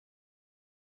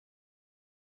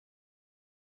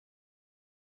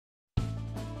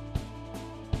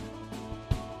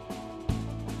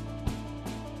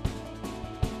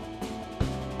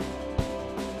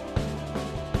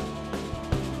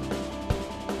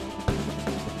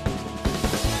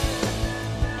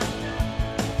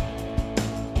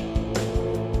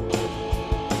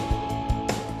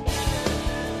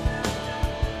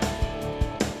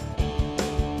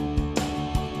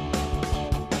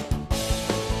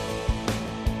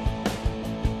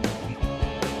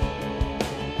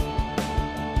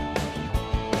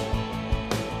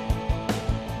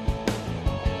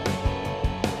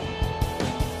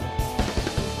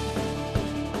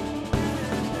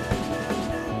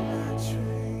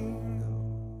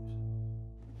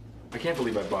I can't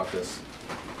believe I bought this.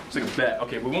 It's like a bet.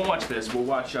 Okay, we won't watch this. We'll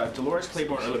watch Dolores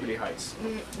Claiborne or Liberty Heights.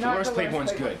 Dolores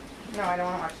Claiborne's good. No, I don't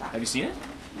want to watch that. Have you seen it?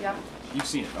 Yep. You've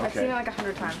seen it, okay. I've seen it like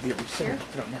 100 times. Here, Here?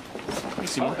 put it on now. Hey,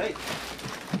 Seymour. Hey.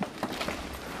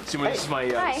 Seymour, this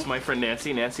is my friend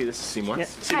Nancy. Nancy, this is Seymour. Yeah,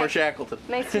 Seymour Shackleton.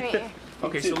 Nice to meet you.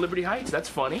 Okay, so Liberty Heights, that's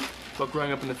funny. About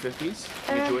growing up in the 50s.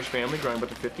 Your Jewish family growing up in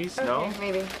the 50s? Okay, No?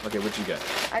 maybe. Okay, what'd you get?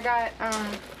 I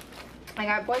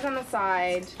got Boys on the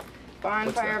Side,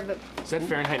 Bonfire of the... Is that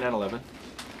Fahrenheit 9/11?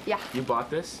 Yeah. You bought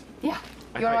this? Yeah.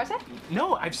 You want to watch that?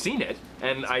 No, I've seen it,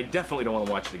 and I definitely don't want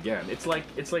to watch it again. It's like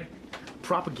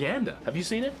propaganda. Have you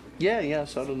seen it? Yeah, I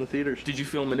saw it in the theaters. Did you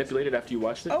feel manipulated after you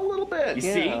watched it? A little bit. You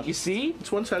yeah. see? You see?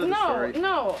 It's one side of the story.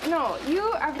 No.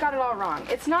 You have got it all wrong.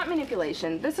 It's not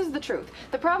manipulation. This is the truth.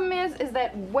 The problem is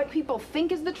that what people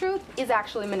think is the truth is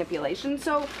actually manipulation.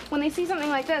 So when they see something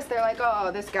like this, they're like,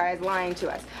 oh, this guy is lying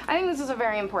to us. I think this is a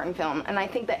very important film, and I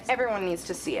think that everyone needs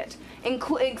to see it,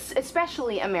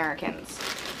 especially Americans.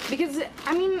 Because,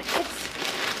 I mean,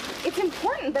 it's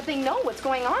important that they know what's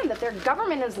going on, that their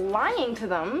government is lying to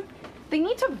them. They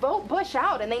need to vote Bush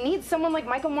out, and they need someone like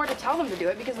Michael Moore to tell them to do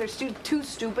it because they're too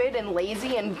stupid and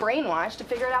lazy and brainwashed to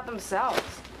figure it out themselves.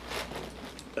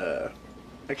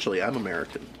 Actually, I'm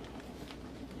American.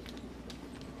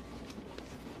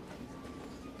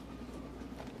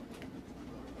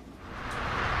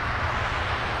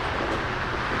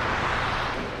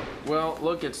 Well,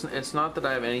 look, it's not that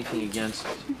I have anything against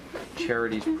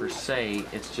charities per se.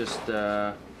 It's just,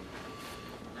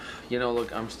 you know,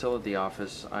 look, I'm still at the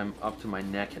office. I'm up to my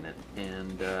neck in it,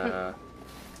 and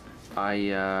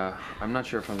I'm not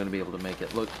sure if I'm going to be able to make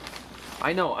it. Look,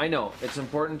 I know, it's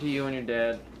important to you and your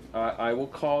dad. I will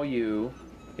call you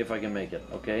if I can make it.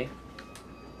 Okay?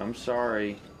 I'm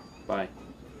sorry. Bye.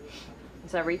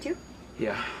 Is that Ritu?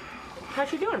 Yeah. How's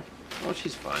she doing? Oh,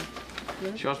 she's fine.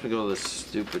 She wants me to go to this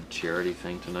stupid charity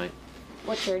thing tonight.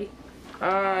 What charity?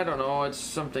 I don't know. It's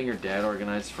something your dad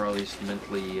organized for all these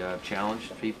mentally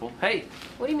challenged people. Hey!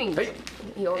 What do you mean? Hey.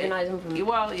 You organize them from...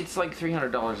 Well, it's like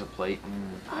 $300 a plate.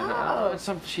 And, it's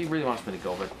something she really wants me to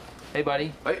go, but... Hey,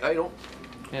 buddy. I don't...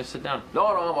 Yeah, sit down. No,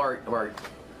 I'm alright.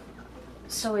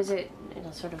 So is it, you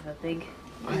know, sort of a big...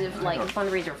 Is it like a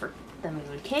fundraiser for them to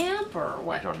go to camp, or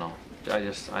what? I don't know.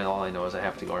 All I know is I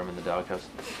have to go. I'm in the doghouse.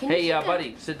 Can Hey, you sit buddy,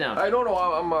 down? sit down. I don't know.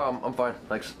 I'm fine.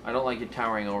 Thanks. I don't like you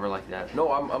towering over like that.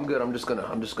 No, I'm good. I'm just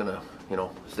gonna, you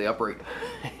know, stay upright.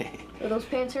 Are those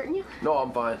pants hurting you? No,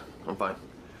 I'm fine.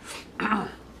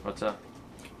 What's up?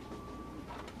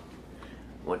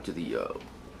 Went to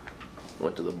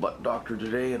the butt doctor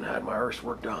today and had my arse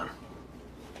worked on.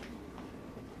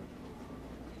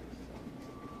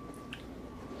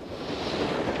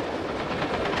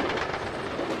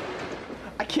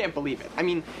 I can't believe it. I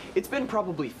mean, it's been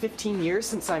probably 15 years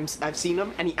since I've seen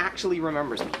him, and he actually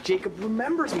remembers me. Jacob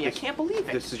remembers me. I can't believe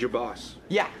it. This is your boss.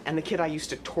 Yeah, and the kid I used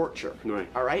to torture. Right.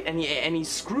 All right, and he's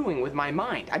screwing with my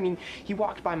mind. I mean, he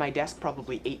walked by my desk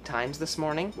probably 8 times this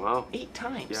morning. Wow. 8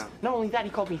 times. Yeah. Not only that,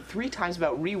 he called me 3 times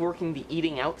about reworking the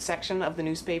eating out section of the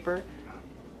newspaper.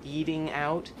 Eating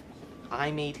out.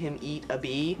 I made him eat a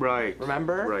bee. Right.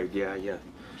 Remember? Right. Yeah.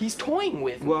 He's toying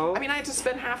with me. Well- I mean, I had to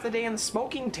spend half the day in the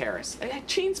smoking terrace. I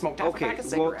chain smoked half a Okay. pack of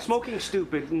Well, cigarettes. smoking's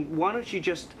stupid. Why don't you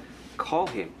just call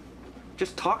him?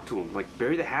 Just talk to him. Like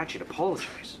bury the hatchet.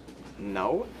 Apologize.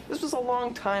 No, this was a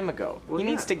long time ago. Well, he yeah.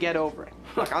 needs to get over it.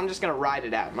 Look, I'm just gonna ride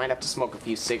it out. Might have to smoke a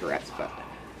few cigarettes, but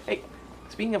hey,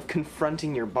 speaking of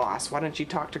confronting your boss, why don't you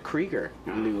talk to Krieger,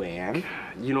 Luann?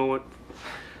 You know what?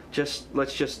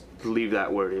 Let's just leave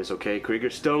that where it is, okay?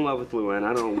 Krieger's still in love with Luann.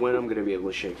 I don't know when I'm gonna be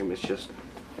able to shake him. It's just.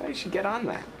 I should get on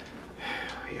that.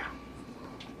 Yeah.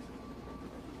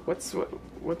 What's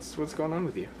going on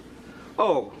with you?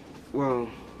 Oh, well,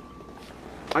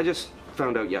 I just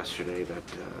found out yesterday that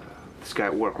this guy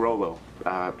at work, Rolo,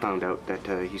 found out that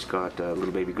he's got a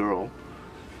little baby girl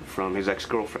from his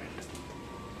ex-girlfriend.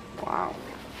 Wow.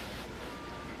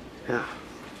 Yeah.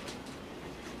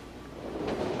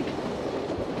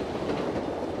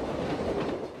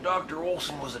 Dr.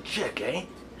 Olson was a chick, eh?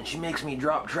 And she makes me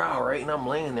drop trow, right? And I'm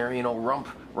laying there, you know, rump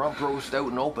roast out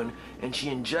and open, and she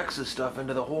injects the stuff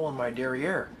into the hole in my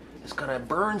derriere. This kind of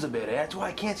burns a bit, eh? That's why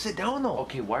I can't sit down, though.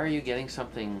 Okay, why are you getting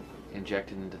something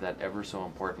injected into that ever so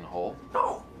important hole?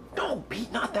 No,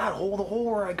 Pete, not that hole. The hole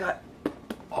where I got...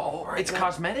 Oh, right. It's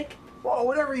cosmetic? Well,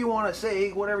 whatever you want to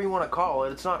say, whatever you want to call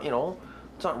it. It's not, you know,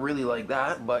 it's not really like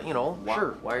that, but, you know,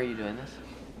 sure. Why are you doing this?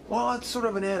 Well, it's sort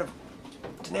of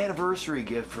it's an anniversary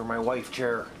gift for my wife,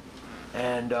 Cher.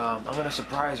 And I'm gonna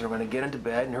surprise her. I'm gonna get into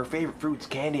bed, and her favorite fruit's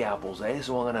candy apples, eh?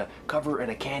 So I'm gonna cover her in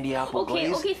a candy apple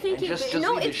glaze. Okay, thank and you. Just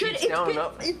no, leave the it's good. sheets It's down good. and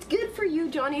up. It's good for you,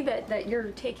 Johnny, that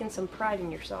you're taking some pride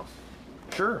in yourself.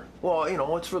 Sure. Well, you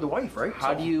know, it's for the wife, right?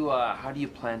 How So- do you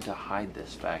plan to hide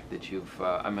this fact that you've?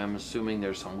 I'm assuming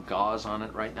there's some gauze on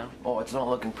it right now. Oh, it's not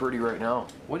looking pretty right now.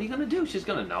 What are you gonna do? She's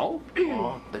gonna know.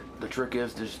 Well, the trick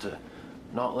is just to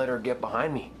not let her get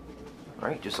behind me,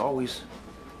 right? Just always,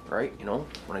 right? You know,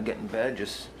 when I get in bed,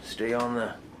 just stay on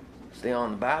the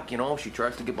back. You know, if she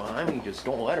tries to get behind me, just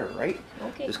don't let her, right?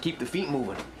 Okay. Just keep the feet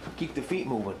moving. Keep the feet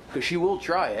moving, cause she will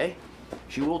try, eh?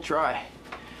 She will try.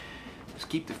 Just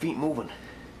keep the feet moving.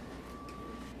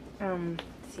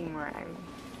 Seymour,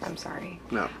 I'm sorry.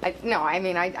 No. I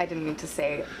mean, I didn't mean to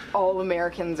say all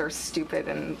Americans are stupid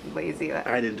and lazy.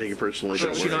 I didn't take it personally.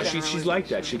 Don't You know, worry. she's like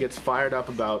that. She gets fired up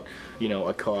about, you know,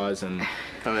 a cause, and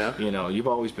Oh yeah. you know, you've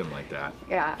always been like that.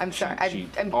 Yeah, I'm sorry. She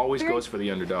I'm always very- goes for the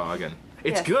underdog, and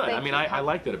it's Yes, good. thank I mean, you. I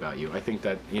like that about you. I think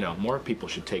that, you know, more people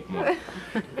should take more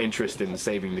interest in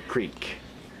saving the creek.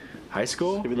 High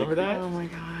school, Saving the remember that? Oh my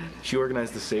God. She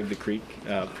organized the Save the Creek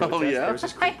protest. Oh, yeah? There was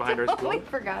this creek behind her I school. totally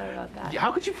forgot about that.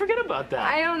 How could you forget about that?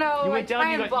 I don't know. You I went down. try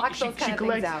You and got, block she, those she kind of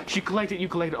collect- things out. She collected. You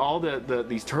collected all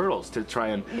these turtles to try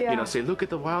and you Yeah. know say, look at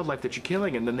the wildlife that you're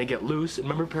killing, and then they get loose.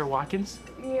 Remember Per Watkins?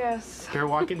 Yes. Per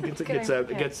Watkins gets a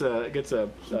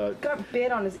Got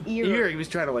bit on his ear. He was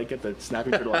trying to like get the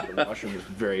snapping turtle out of the mushroom. It was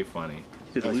very funny.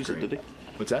 He That didn't was lose it, great. did he?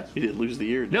 What's that? He didn't lose the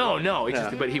ear. did No, he? no. He Yeah.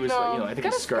 just, but he was, No, you know, I think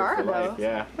got he's a scarred for scar, life. though.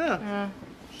 Yeah. Yeah.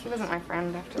 She wasn't my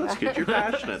friend after That's that. good. You're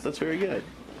passionate. That's very good.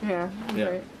 Yeah. Yeah.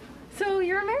 Right. So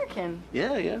you're American.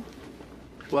 Yeah, yeah.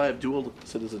 Well, I have dual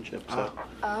citizenship, so.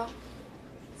 Oh.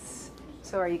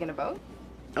 So are you gonna vote?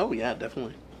 Oh yeah,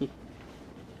 definitely.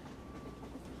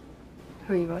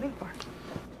 Who are you voting for?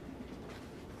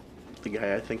 The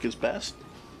guy I think is best.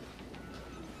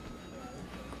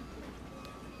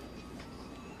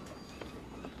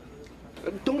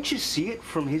 Don't you see it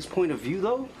from his point of view,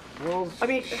 though? Well, I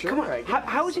mean, sure, come on. I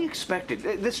How is he expected?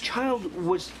 This child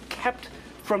was kept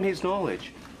from his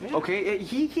knowledge. Okay,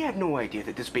 he had no idea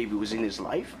that this baby was in his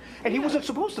life, and he wasn't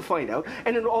supposed to find out.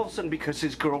 And then all of a sudden, because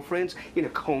his girlfriend's in a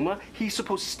coma, he's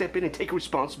supposed to step in and take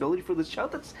responsibility for this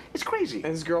child. It's crazy.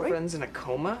 And his girlfriend's in a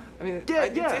coma? I mean, Yeah,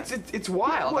 it's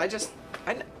wild. Well,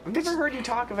 I've never heard you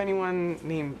talk of anyone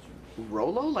named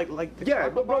Rolo? Like the Yeah,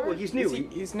 chocolate but bar? Rolo, he's new.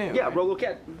 He's new. Yeah, okay. Rolo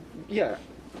Cat. Yeah.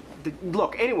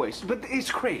 Look, anyways, but it's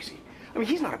crazy. I mean,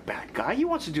 he's not a bad guy. He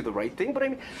wants to do the right thing, but I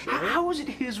mean, how is it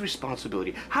his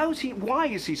responsibility? Why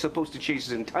is he supposed to chase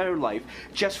his entire life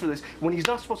just for this when he's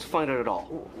not supposed to find out at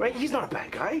all? Right? He's not a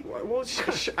bad guy. Well,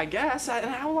 I guess. And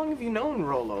how long have you known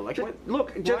Rolo? Like, what?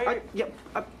 Look,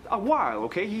 a while,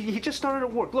 okay? He just started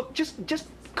at work. Look, just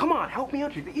come on, help me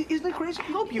out here. Isn't it crazy?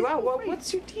 Help you out. Well,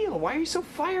 what's your deal? Why are you so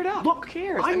fired up? Look, Who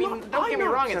cares? I'm I mean, not- don't I'm get me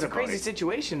not wrong. It's upset a about crazy it.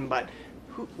 situation, but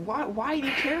why do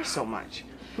you care so much?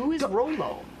 Who is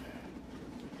Rolo?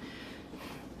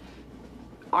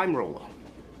 I'm Rolo.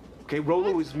 Okay,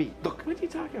 Rolo is me. Look, What are you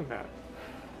talking about?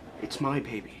 it's my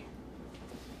baby.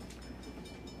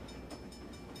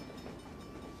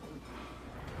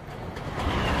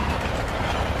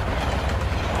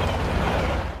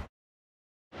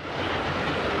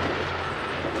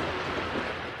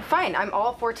 Fine, I'm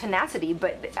all for tenacity,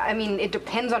 but I mean, it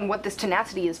depends on what this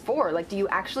tenacity is for. Like, do you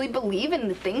actually believe in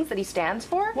the things that he stands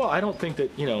for? Well, I don't think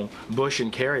that, you know, Bush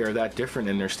and Kerry are that different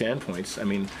in their standpoints. I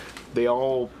mean, they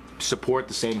all support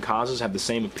the same causes, have the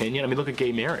same opinion. I mean, look at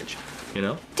gay marriage, you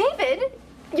know? David,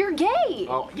 you're gay.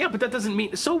 Oh, yeah, but that doesn't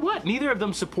mean, so what? Neither of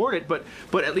them support it, but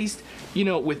at least, you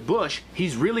know, with Bush,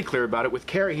 he's really clear about it. With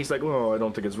Kerry, he's like, oh, I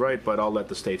don't think it's right, but I'll let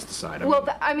the states decide. Well,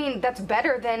 I mean, that's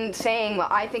better than saying, well,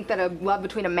 I think that a love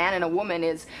between a man and a woman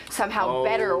is somehow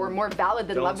better or more valid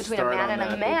than Don't love between a start man on and a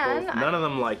that. They man. both- none of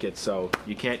them like it, so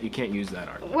you can't use that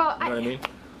argument. Well, you know what I mean?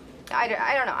 I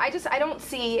don't know. I don't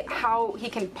see how he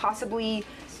can possibly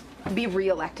be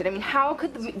reelected. I mean, how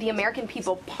could the American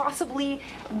people possibly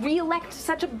reelect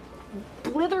such a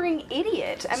blithering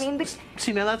idiot? I mean,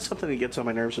 See, now that's something that gets on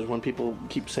my nerves is when people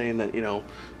keep saying that, you know,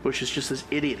 Bush is just this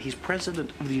idiot. He's president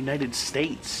of the United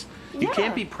States. You Yeah.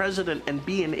 can't be president and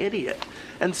be an idiot.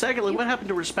 And secondly, what happened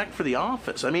to respect for the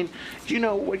office? I mean, do you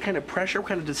know what kind of pressure, what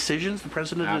kind of decisions the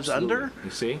president is under? You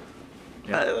see?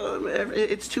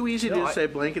 It's too easy No, to say a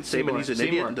blanket statement. He's an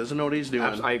idiot and doesn't know what he's doing.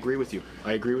 I agree with you.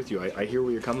 I agree with you. I hear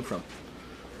where you're coming from.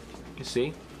 You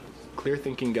see? Clear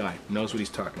thinking guy. Knows what he's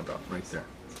talking about right there.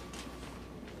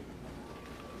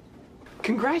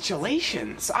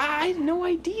 Congratulations! I had no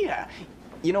idea.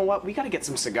 You know what? We gotta get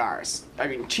some cigars. I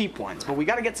mean, cheap ones, but we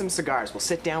gotta get some cigars. We'll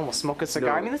sit down, we'll smoke a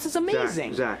cigar. I mean, this is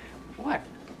amazing. Zach, What?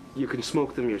 you can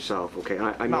smoke them yourself, okay?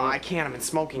 I No, know. I can't. I've been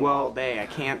smoking Well, all day. I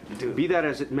can't do. Be that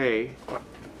as it may,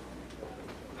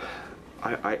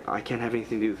 I can't have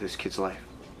anything to do with this kid's life.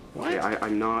 What? Okay,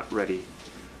 I'm not ready,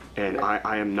 and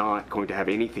I am not going to have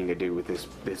anything to do with this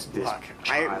Look,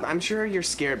 child. I'm sure you're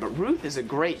scared, but Ruth is a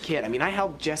great kid. I mean, I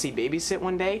helped Jessie babysit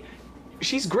one day.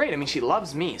 She's great. I mean, she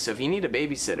loves me. So if you need a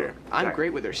babysitter, I'm Right.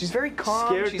 great with her. She's very calm.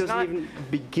 Scared She's doesn't not. even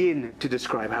begin to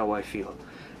describe how I feel.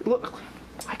 Look,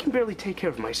 I can barely take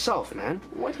care of myself, man.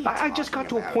 What are you I just got talking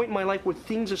to a about? point in my life where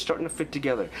things are starting to fit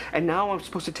together, and now I'm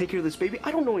supposed to take care of this baby.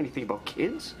 I don't know anything about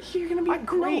kids. You're gonna be a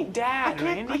great No, dad, I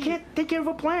Randy. can't take care of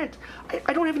a plant.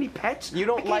 I don't have any pets. You I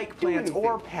don't can't like do plants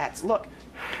or anything. pets. Look,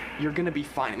 you're gonna be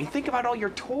fine. I mean, think about all your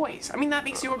toys. I mean, that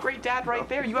makes you a great dad right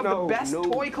there. You have No, the best no.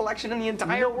 toy collection in the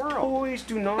entire No, world. toys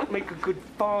do not make a good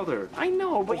father. I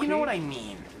know, but you know Okay. what I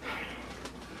mean.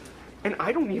 And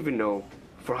I don't even know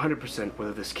for 100%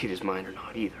 whether this kid is mine or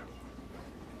not either.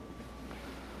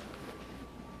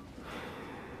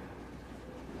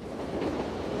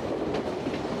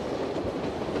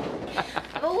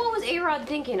 But what was A-Rod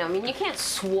thinking? I mean, you can't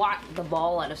swat the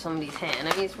ball out of somebody's hand.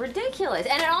 I mean, it's ridiculous.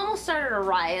 And it almost started a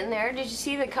riot in there. Did you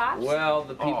see the cops? Well,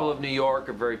 the people of New York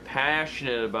are very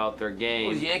passionate about their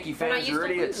game. Those Yankee They're not fans used are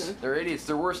to idiots. losing. They're idiots.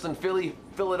 They're worse than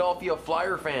Philadelphia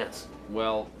Flyer fans.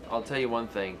 Well, I'll tell you one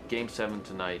thing. Game 7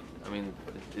 tonight. I mean,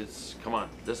 it's come on.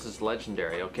 This is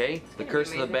legendary, okay? The gonna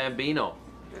curse be of the Bambino.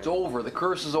 It's over. The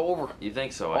curse is over. You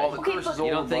think so, All eh? the Okay, curse but- is You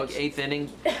over, don't think Buds. 8th inning,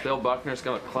 Bill Buckner's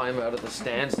gonna climb out of the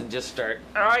stands and just start,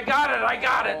 oh, I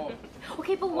got it!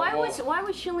 Okay, but why was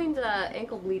Schilling's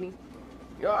ankle bleeding?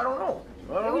 Yeah, I don't know.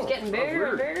 It was getting Sounds bigger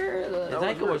and weird. bigger. His was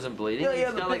ankle weird. wasn't bleeding. Yeah, He's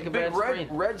yeah, the got big, like a big bad sprain.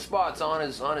 red spots on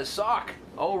his sock.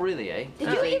 Oh, really, eh?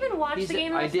 Did you even watch He's the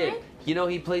game I last did. night? You know,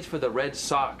 he plays for the Red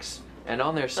Sox, and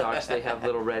on their socks they have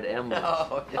little red emblems.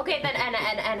 Oh, Okay, then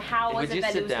and how was Would it you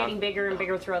that sit it was down? getting bigger and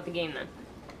bigger throughout the game then?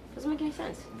 Doesn't make any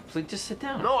sense. Please just sit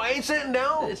down. no, I ain't sitting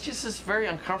down. It's just it's very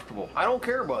uncomfortable. I don't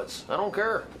care, Buds. I don't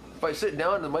care. If I sit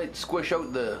down, it might squish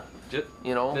out the, Just,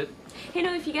 you know. Hey,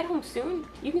 no, if you get home soon,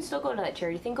 you can still go to that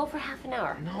charity thing. Go for half an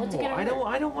hour. What's it No, gonna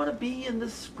I hurt? don't want to be in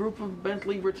this group of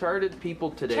mentally retarded people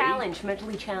today.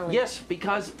 Mentally challenged. Yes,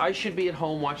 because I should be at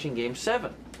home watching Game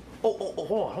 7. Oh,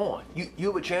 hold on. You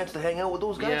have a chance to hang out with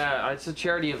those guys? Yeah, it's a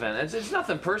charity event. It's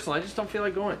nothing personal. I just don't feel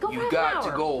like going. Go for You've half got an to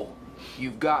hour. go.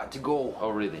 You've got to go. Oh,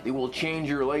 really? They will change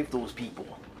your life, those people.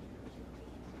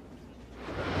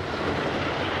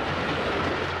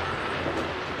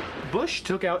 Bush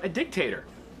took out a dictator.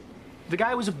 The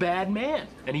guy was a bad man,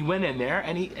 and he went in there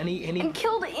and he And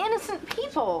killed innocent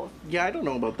people. Yeah, I don't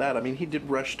know about that. I mean, he did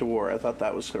rush to war. I thought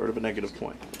that was sort of a negative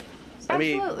point. I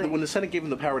Absolutely. mean, when the Senate gave him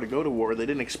the power to go to war, they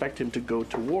didn't expect him to go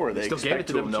to war. They still gave it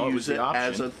expected to him him, though. to It use was the it option.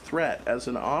 as a threat, as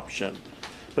an option.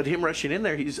 But him rushing in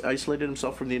there, he's isolated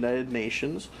himself from the United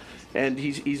Nations, and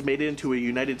he's made it into a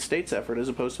United States effort as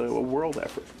opposed to a world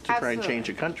effort to try and Absolutely. change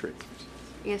a country.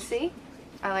 You see?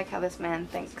 I like how this man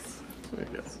thinks. There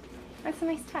you go. That's a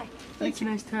nice tie. That's a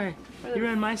nice tie. You're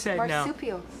on my side now.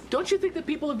 Marsupials. Don't you think the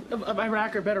people of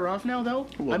Iraq are better off now, though?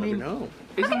 We'll I mean, never know.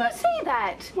 How isn't can you that? say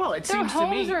that? Well, it their seems to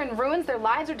homes me- are in ruins, their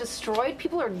lives are destroyed,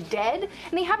 people are dead,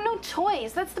 and they have no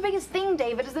choice. That's the biggest thing,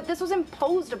 David, is that this was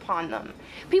imposed upon them.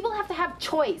 People have to have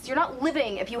choice. You're not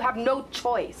living if you have no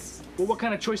choice. Well, what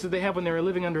kind of choice did they have when they were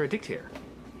living under a dictator?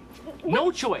 No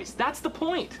choice. That's the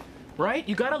point, right?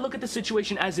 You got to look at the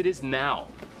situation as it is now.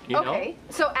 You know? Okay,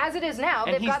 so as it is now,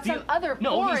 And they've got some other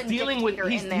no, foreign he's dealing with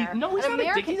dictator in there. no, he's An not a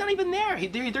American. he's not even there.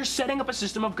 They're setting up a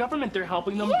system of government. They're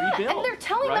helping them Yeah, rebuild. and they're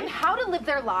telling right? them how to live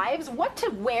their lives, what to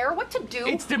wear, what to do.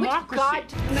 It's which democracy.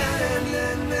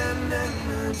 God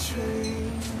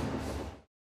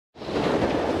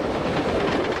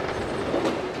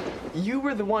You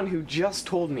were the one who just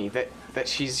told me that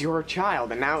she's your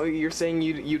child, and now you're saying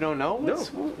you don't know?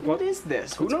 What is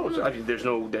this? Who What's knows? going on? I mean,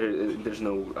 there's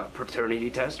no paternity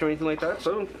test or anything like that.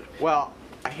 So Well,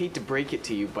 I hate to break it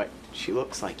to you, but she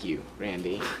looks like you,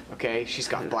 Randy. Okay? She's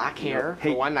got black hair.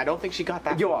 Hey. For one, I don't think she got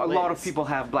that yo, from a lot of Liz. people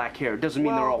have black hair. Doesn't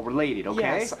mean they're Well, all related. Okay?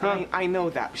 Yes, Huh? I know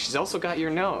that. She's also got your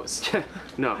nose.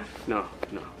 no.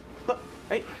 Look,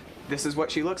 hey, this is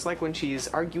what she looks like when she's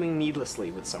arguing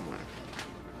needlessly with someone.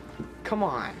 Come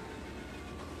on.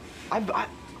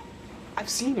 I've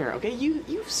seen her, okay?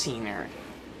 You've seen her.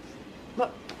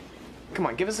 Look, come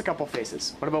on, give us a couple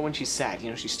faces. What about when she's sad? You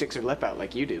know, she sticks her lip out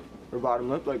like you do. Her bottom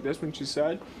lip like this when she's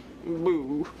sad.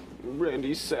 Boo.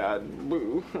 Randy's sad.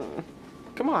 Boo.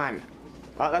 Come on.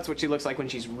 Well, that's what she looks like when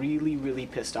she's really, really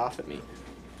pissed off at me.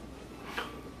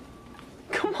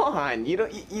 Come on, you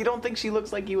don't think she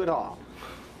looks like you at all?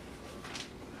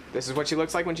 This is what she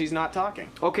looks like when she's not talking.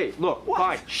 Okay, look, What?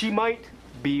 fine. She might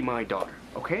be my daughter,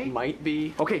 okay? Might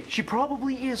be. Okay, she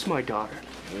probably is my daughter.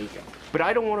 There you go. But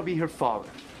I don't want to be her father.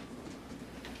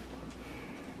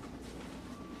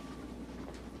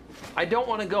 I don't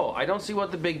want to go. I don't see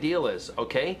what the big deal is,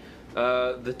 okay?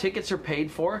 The tickets are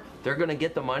paid for. They're going to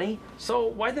get the money. So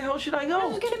why the hell should I go?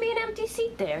 There's going to be an empty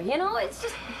seat there, you know? It's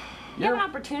just... You have an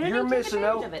opportunity You're to take missing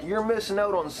advantage out. of it. You're missing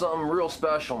out on something real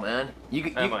special, man. You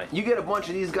get a bunch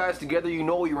of these guys together, you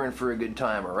know you're in for a good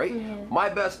time, all right? Yeah. My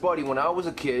best buddy when I was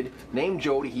a kid, named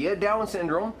Jody, he had Down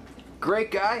syndrome.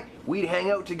 Great guy. We'd hang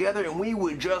out together and we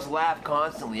would just laugh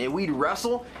constantly. And we'd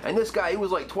wrestle. And this guy, he was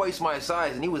like twice my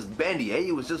size and he was bendy. Eh?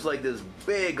 He was just like this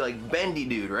big, like bendy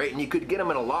dude, right? And you could get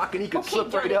him in a lock and he could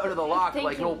slip right Johnny, out of the lock thank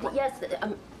like you. no problem. Yes,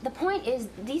 the point is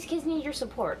these kids need your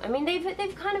support. I mean, they've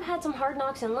kind of had some hard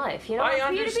knocks in life, you know? I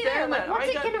For you to be there, understand like, that. what's I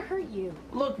it got- going to hurt you?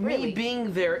 Look, Really? me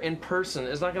being there in person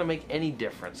is not going to make any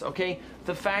difference, okay?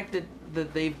 The fact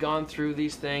that they've gone through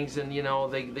these things and, you know,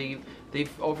 they've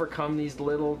overcome these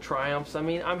little triumphs. I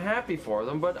mean, I'm happy for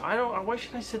them, but I don't. Why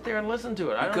should I sit there and listen to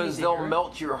it? I don't Because need to they'll hear it.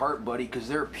 melt your heart, buddy, because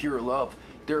they're pure love.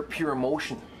 They're pure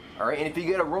emotion. All right? And if you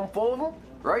get a room full of them,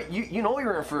 right, you know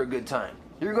you're in for a good time.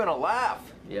 You're going to laugh.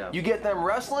 Yeah. You get them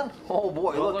wrestling, oh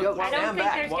boy, Well, look look, out, I don't stand think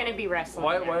back. there's going to be wrestling.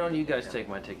 Why there. don't you guys take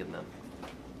my ticket then?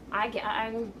 I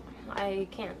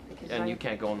can't because And you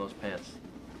can't go in those pants.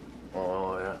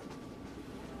 Oh, yeah.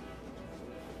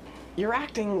 You're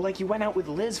acting like you went out with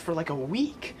Liz for like a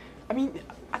week. I mean,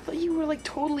 I thought you were like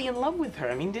totally in love with her.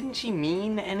 I mean, didn't she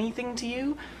mean anything to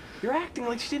you? You're acting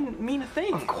like she didn't mean a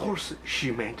thing. Of course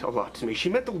she meant a lot to me. She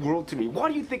meant the world to me. Why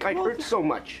do you think I hurt so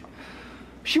much?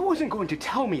 She wasn't going to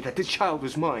tell me that this child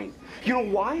was mine. You know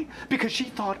why? Because she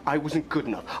thought I wasn't good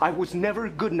enough. I was never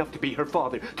good enough to be her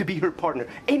father, to be her partner,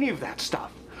 any of that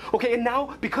stuff. Okay, and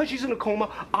now, because she's in a coma,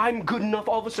 I'm good enough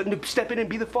all of a sudden to step in and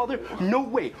be the father? No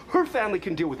way. Her family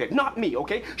can deal with it, not me,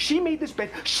 okay? She made this bed.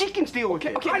 She can deal with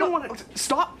it. Okay, I don't look, want to...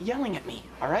 Stop yelling at me,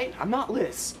 all right? I'm not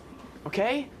Liz,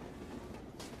 okay?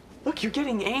 Look, you're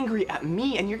getting angry at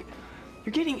me, and you're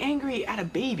getting angry at a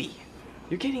baby.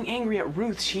 You're getting angry at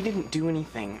Ruth. She didn't do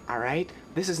anything, all right?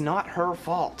 This is not her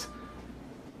fault.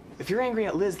 If you're angry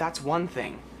at Liz, that's one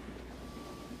thing.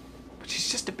 But she's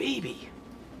just a baby.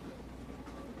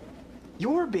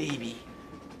 Your baby.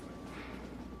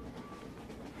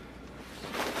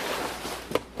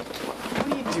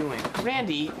 What are you doing?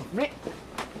 Randy,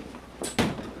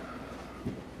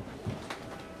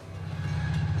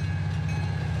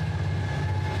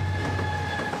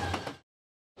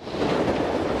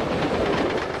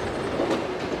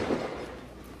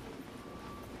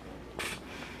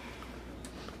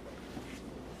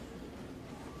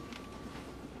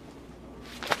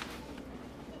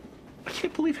 I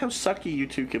can't believe how sucky you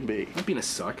two can be. I'm being a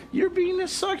suck. You're being a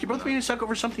suck. You're both being a suck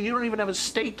over something you don't even have a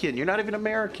stake in. You're not even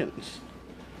Americans.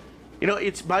 You know,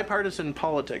 it's bipartisan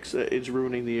politics. It's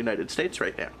ruining the United States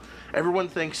right now. Everyone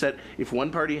thinks that if one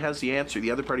party has the answer,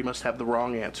 the other party must have the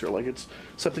wrong answer. Like it's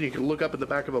something you can look up in the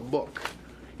back of a book.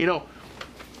 You know,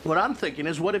 what I'm thinking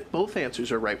is, what if both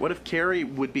answers are right? What if Kerry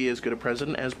would be as good a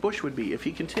president as Bush would be if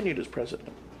he continued as president?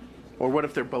 Or what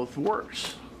if they're both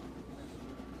worse?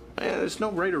 There's no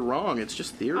right or wrong. It's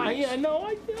just theories. I know.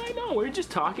 We're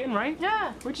just talking, right?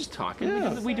 Yeah. We're just talking.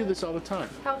 Yeah. We do this all the time.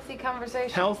 Healthy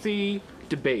conversation. Healthy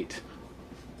debate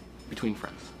between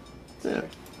friends. Yeah.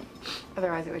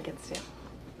 Otherwise, it would get stale.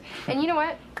 And you know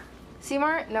what,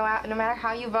 Seymour? No matter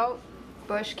how you vote,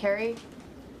 Bush, Kerry,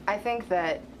 I think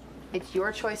that it's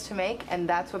your choice to make, and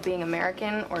that's what being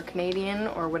American or Canadian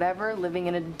or whatever, living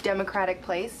in a democratic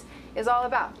place, is all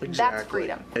about. Exactly. That's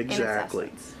freedom. Exactly. In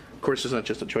its essence. Of course, it's not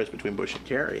just a choice between Bush and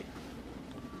Kerry.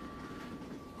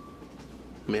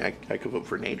 I mean, I could vote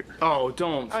for Nader. Oh,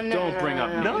 don't bring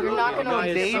up. No, You're not gonna Guy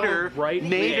is so Nader, right.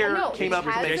 Nader No, came he up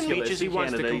with has big some- speeches. He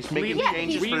wants to Canada. He's making completely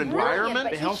changes he's for the brilliant, environment.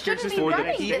 but the he healthcare shouldn't system be for the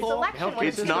running people. this election Healthcare when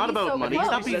It's he's not doing about so money. well.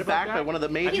 He's not being about backed that? by one of the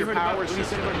major power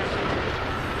systems.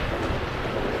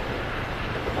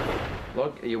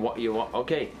 Look, you want.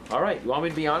 Okay, all right. You want me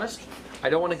to be honest? I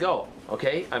don't want to go.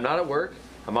 Okay, I'm not at work.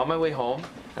 I'm on my way home,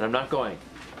 and I'm not going.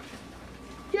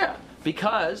 Yeah,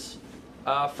 because,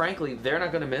 frankly, they're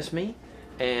not going to miss me,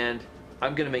 and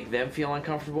I'm going to make them feel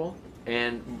uncomfortable,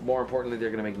 and more importantly, they're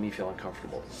going to make me feel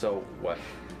uncomfortable. So what?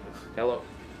 Hello.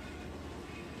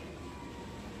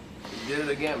 You did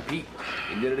it again, Pete.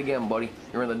 You did it again, buddy.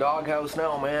 You're in the doghouse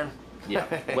now, man. Yeah.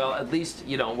 Well, at least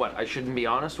you know what. I shouldn't be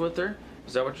honest with her.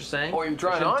 Is that what you're saying? Oh, you're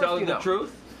trying I shouldn't tell her honesty the now.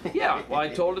 truth. Yeah. Well, I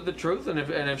told her the truth, and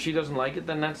if she doesn't like it,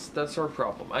 then that's her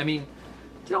problem. I mean,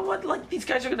 you know what? Like these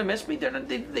guys are gonna miss me.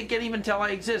 They can't even tell I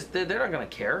exist. They're not gonna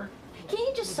care. Can't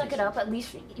you just suck it up, at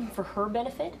least for her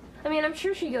benefit? I mean, I'm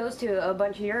sure she goes to a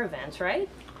bunch of your events, right?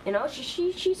 You know,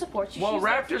 she supports you. Well, She's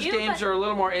there for Raptors you, games but- are a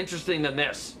little more interesting than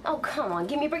this. Oh, come on,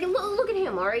 give me a break. Look at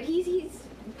him, all right? He's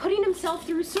putting himself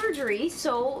through surgery,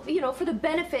 so, you know, for the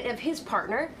benefit of his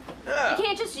partner. Yeah. You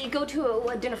can't just go to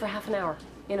a dinner for half an hour,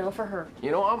 you know, for her.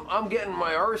 You know, I'm getting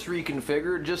my arse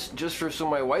reconfigured just for so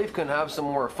my wife can have some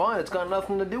more fun. It's got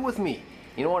nothing to do with me.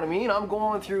 You know what I mean? I'm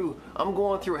going through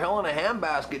hell in a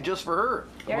handbasket just for her.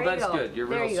 There Well, you that's go. good. You're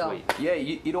There real you go. sweet. Yeah,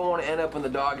 you don't want to end up in the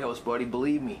doghouse, buddy.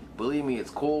 Believe me, it's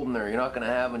cold in there. You're not gonna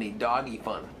have any doggy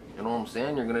fun. You know what I'm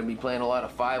saying? You're gonna be playing a lot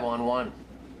of 5-on-1.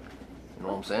 You know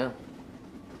what I'm saying?